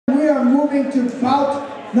are moving to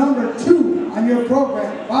bout number 2 on your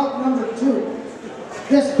program. Bout number 2.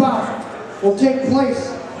 This bout will take place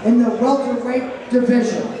in the welterweight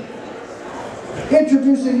division.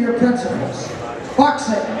 Introducing your principals.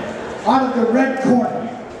 Boxing out of the red corner.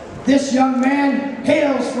 This young man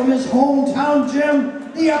hails from his hometown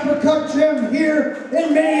gym, the Uppercut gym here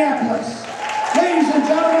in Minneapolis. Ladies and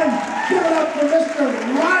gentlemen, give it up for Mr.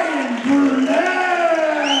 Burnet.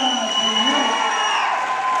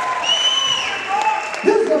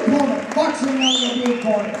 His opponent, boxing out of the blue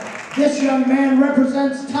corner. This young man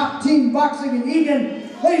represents Top Team Boxing in Egan.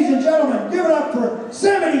 Ladies and gentlemen, give it up for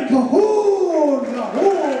Samedy Choun.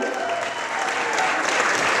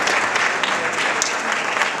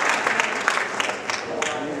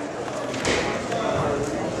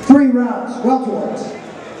 3 rounds, welterweights.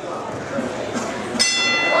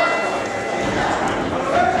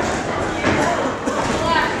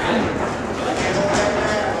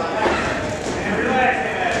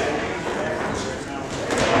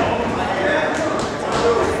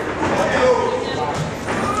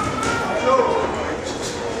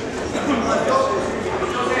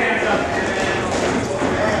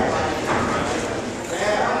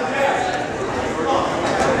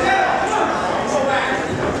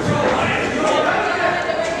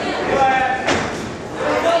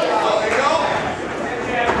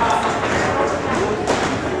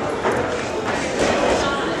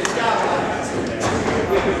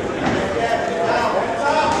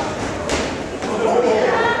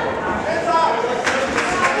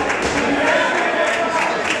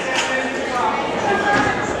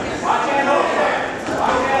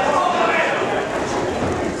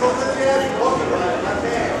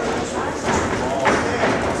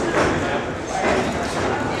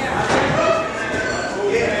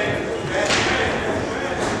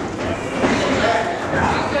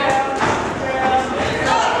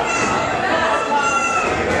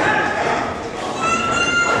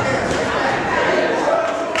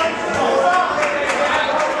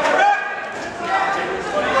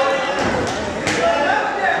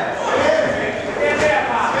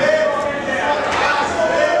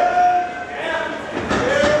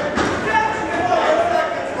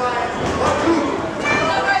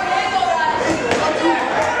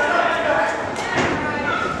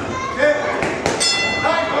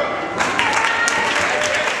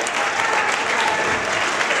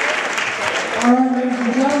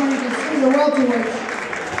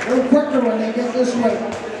 A little quicker when they get this way.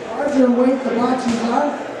 Larger weight the boxers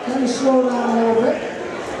are, kind of slow down a little bit.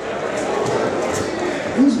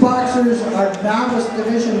 These boxers are novice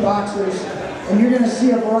division boxers, and you're going to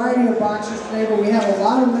see a variety of boxers today, but we have a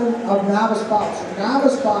lot of novice boxers.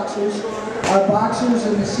 Novice boxers are boxers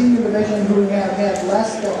in the senior division who have had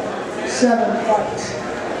less than 7 fights.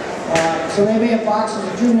 So they may have boxed as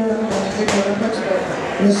a junior when they did the Olympics, but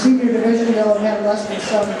in the senior division they'll have had less than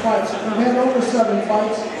 7 fights. If you've had over 7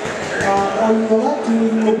 fights, or you elect to, you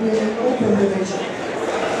will be in the open division.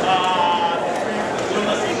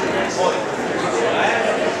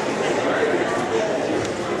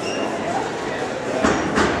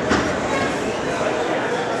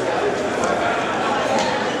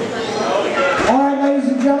 All right, ladies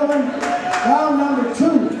and gentlemen, round number 2.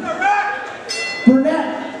 Burnet,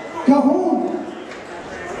 Choun.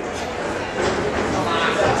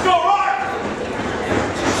 Let's go, Rock!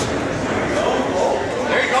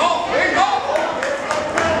 There you go, there you go!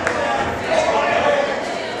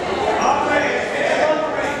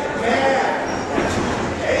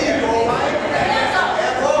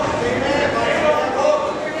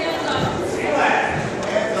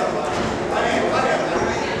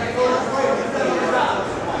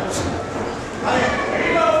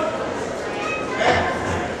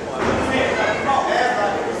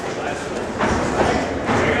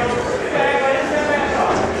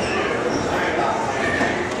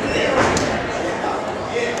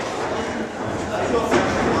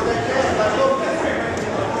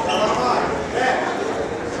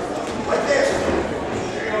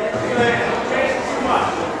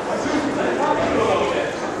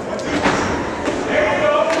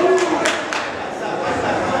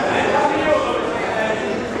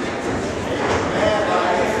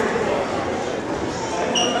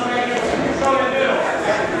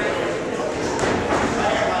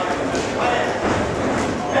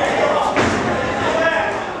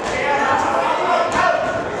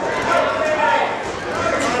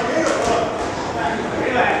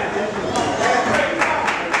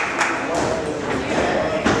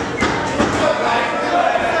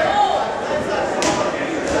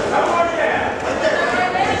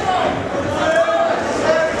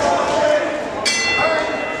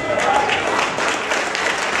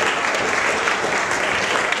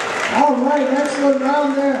 right, excellent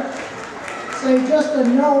round there. Say just a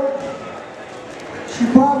note,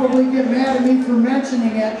 she'd probably get mad at me for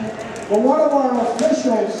mentioning it, but one of our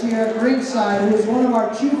officials here at ringside, who is one of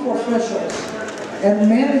our chief officials and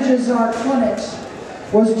manages our clinics,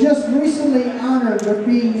 was just recently honored with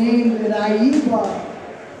being named an IEPA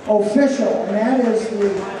official, and that is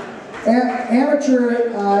the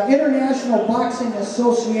Amateur International Boxing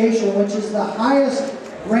Association, which is the highest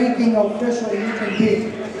ranking official you can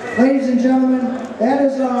be. Ladies and gentlemen, that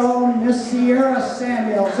is our own Miss Sierra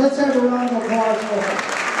Samuels. Let's have a round of applause for her.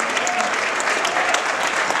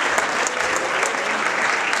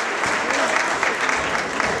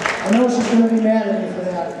 I know she's going to be mad at me for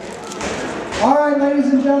that. All right,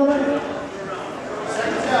 ladies and gentlemen.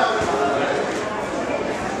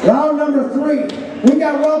 Round number 3. We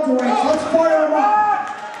got welterweights. Let's fire them up.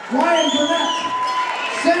 Burnet,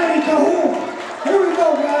 Samedy Choun. Here we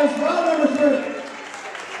go, guys. Round number 3.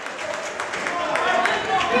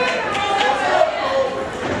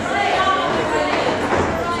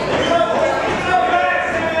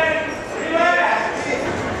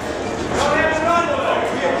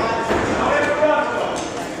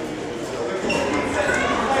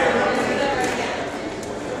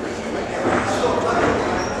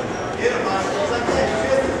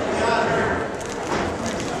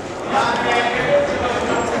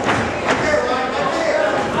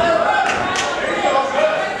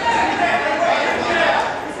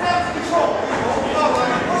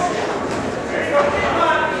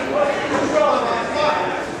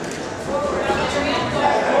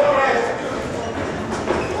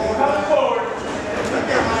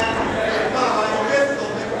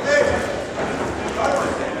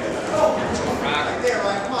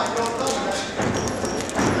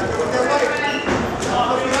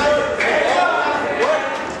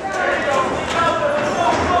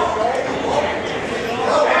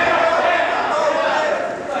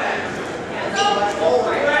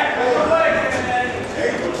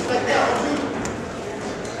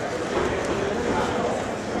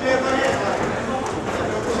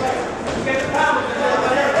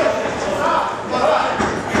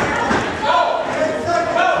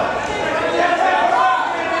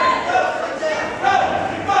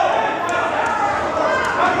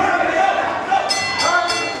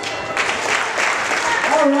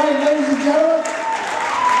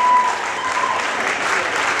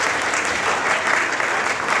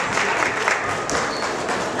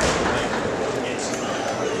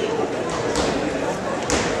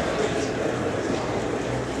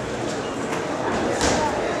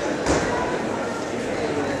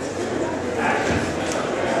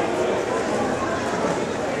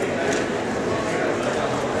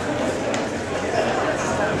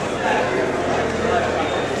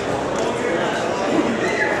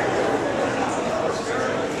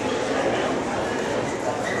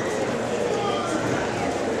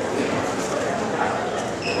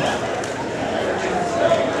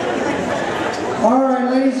 All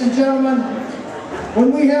right, ladies and gentlemen,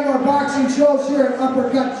 when we have our boxing shows here at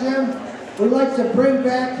Uppercut Gym, we like to bring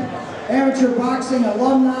back amateur boxing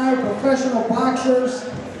alumni, professional boxers,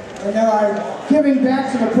 and they are giving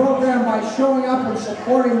back to the program by showing up and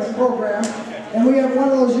supporting the program. And we have one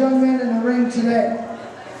of those young men in the ring today.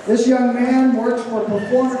 This young man works for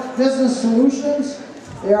Performance Business Solutions.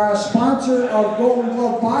 They are a sponsor of Golden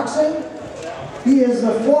Glove Boxing. He is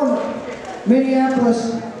the former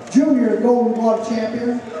Minneapolis Junior Golden Glove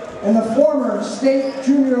champion and the former State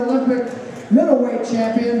Junior Olympic middleweight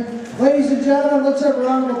champion. Ladies and gentlemen, let's have a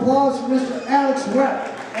round of applause for Mr. Alex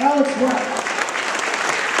Webb. Alex Webb.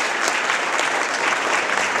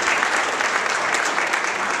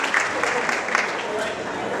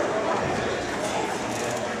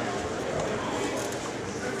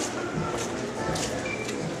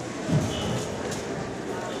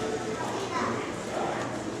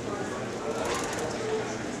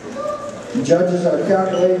 The judges are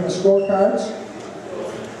calculating the scorecards.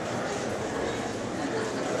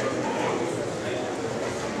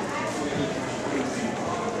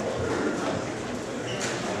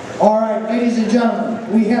 All right, ladies and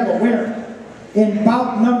gentlemen, we have a winner in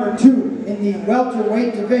bout number 2 in the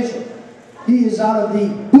welterweight division. He is out of the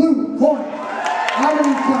blue corner,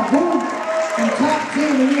 Samedy Choun from Top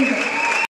Team in England.